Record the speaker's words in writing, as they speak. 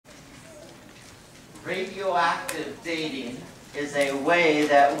Radioactive dating is a way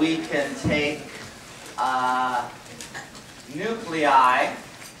that we can take nuclei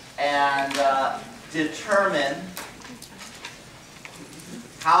and determine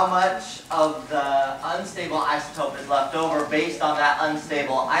how much of the unstable isotope is left over. Based on that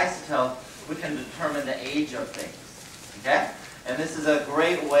unstable isotope, we can determine the age of things. Okay? And this is a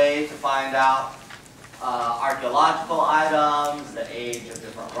great way to find out archaeological items, the age of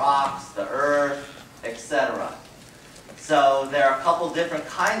different rocks, the earth, etc. So there are a couple different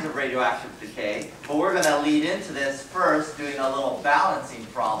kinds of radioactive decay, but we're going to lead into this first doing a little balancing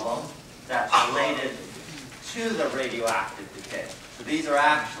problem that's related to the radioactive decay. So these are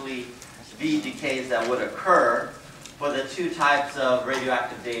actually the decays that would occur for the two types of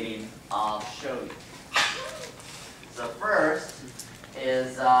radioactive dating I'll show you. So first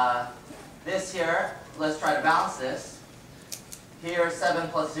is this here. Let's try to balance this. Here 7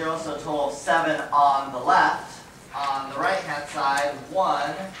 plus 0, so a total of 7 on the left. On the right-hand side,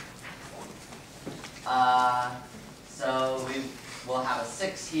 1. So we will have a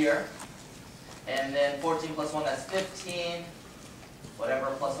 6 here. And then 14 plus 1, that's 15. Whatever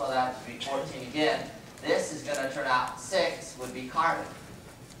plus 1, that has to be 14 again. This is going to turn out 6 would be carbon.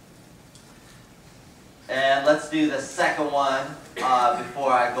 And let's do the second one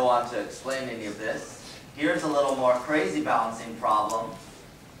before I go on to explain any of this. Here's a little more crazy balancing problem.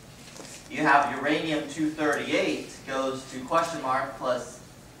 You have uranium-238 goes to question mark plus,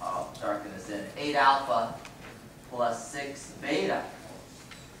 darken this in, 8 alpha plus 6 beta.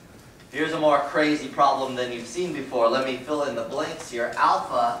 Here's a more crazy problem than you've seen before. Let me fill in the blanks here.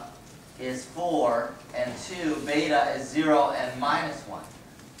 Alpha is 4 and 2, beta is 0 and minus 1.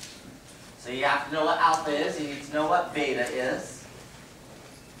 So you have to know what alpha is, you need to know what beta is.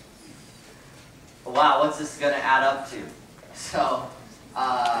 Wow, what's this going to add up to? So,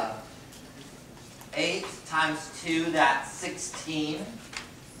 8 times 2, that's 16.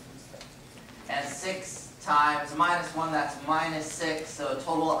 And 6 times minus 1, that's minus 6. So a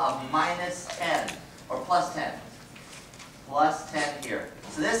total of minus 10, or plus 10. Plus 10 here.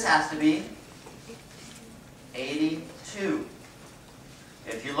 So this has to be 82.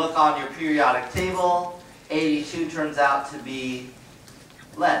 If you look on your periodic table, 82 turns out to be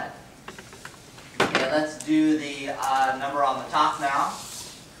lead. Okay, let's do the number on the top now,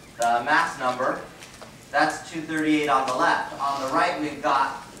 the mass number. That's 238 on the left. On the right, we've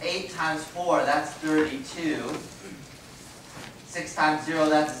got 8 times 4, that's 32. 6 times 0,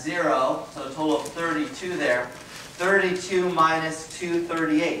 that's 0. So a total of 32 there. 32 minus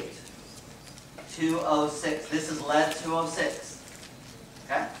 238. 206. This is lead 206.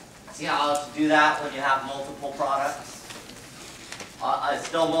 Okay? See how to do that when you have multiple products? It's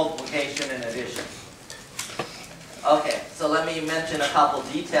still multiplication and addition. Okay, so let me mention a couple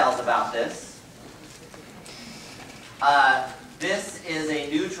details about this. This is a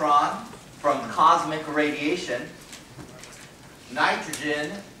neutron from cosmic radiation.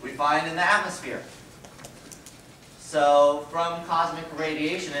 Nitrogen we find in the atmosphere. So from cosmic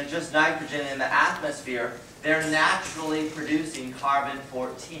radiation and just nitrogen in the atmosphere, they're naturally producing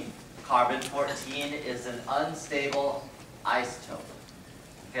carbon-14. Carbon-14 is an unstable isotope.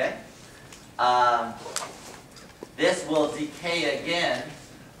 Okay? This will decay again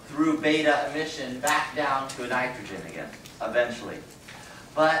through beta emission back down to a nitrogen again, eventually.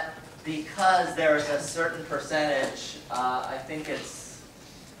 But because there's a certain percentage, I think it's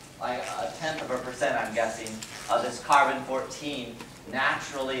like 0.1%, I'm guessing, of this carbon-14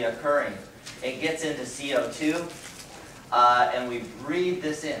 naturally occurring, it gets into CO2, and we breathe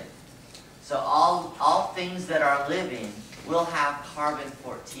this in. So all things that are living will have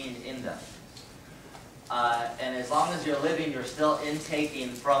carbon-14 in them. And as long as you're living, you're still intaking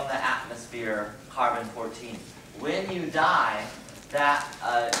from the atmosphere carbon-14. When you die, that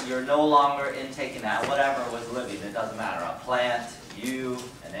you're no longer intaking that. Whatever was living, it doesn't matter. A plant, you,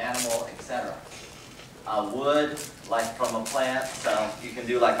 an animal, etc. Wood, like from a plant, so you can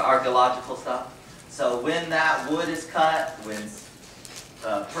do like archaeological stuff. So when that wood is cut, when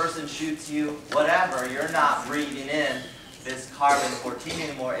the person shoots you, whatever, you're not breathing in this carbon-14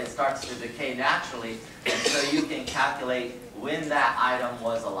 anymore. It starts to decay naturally, and so you can calculate when that item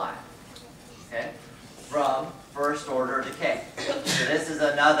was alive. Okay? From first order decay. So this is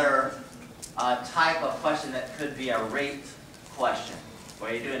another type of question that could be a rate question,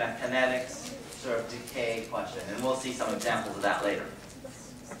 where you're doing a kinetics sort of decay question, and we'll see some examples of that later.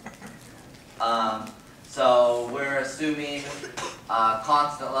 So we're assuming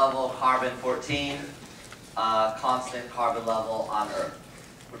constant level of carbon-14, constant carbon level on Earth,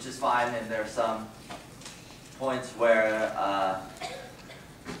 which is fine, and there's some points where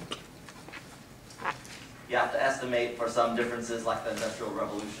You have to estimate for some differences like the Industrial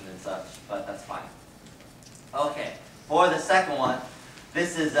Revolution and such, but that's fine. Okay, for the second one,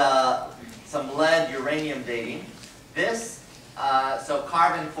 this is some lead-uranium dating. This, so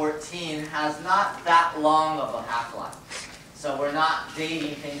carbon-14 has not that long of a half-life. So we're not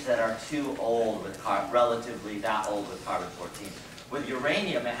dating things that are too old with relatively that old with carbon-14. With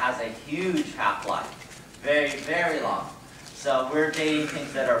uranium, it has a huge half-life, very, very long. So we're dating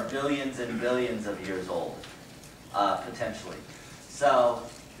things that are billions and billions of years old, potentially. So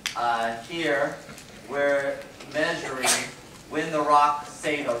here, we're measuring when the rock,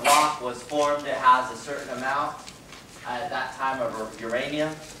 say the rock was formed, it has a certain amount at that time of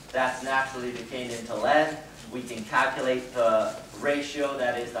uranium. That's naturally decayed into lead. We can calculate the ratio,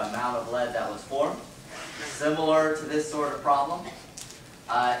 that is the amount of lead that was formed, similar to this sort of problem,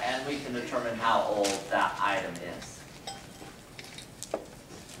 and we can determine how old that item is.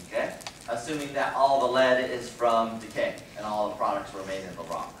 Okay? Assuming that all the lead is from decay and all the products remain in the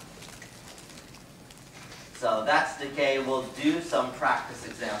rock. So that's decay. We'll do some practice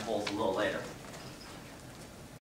examples a little later.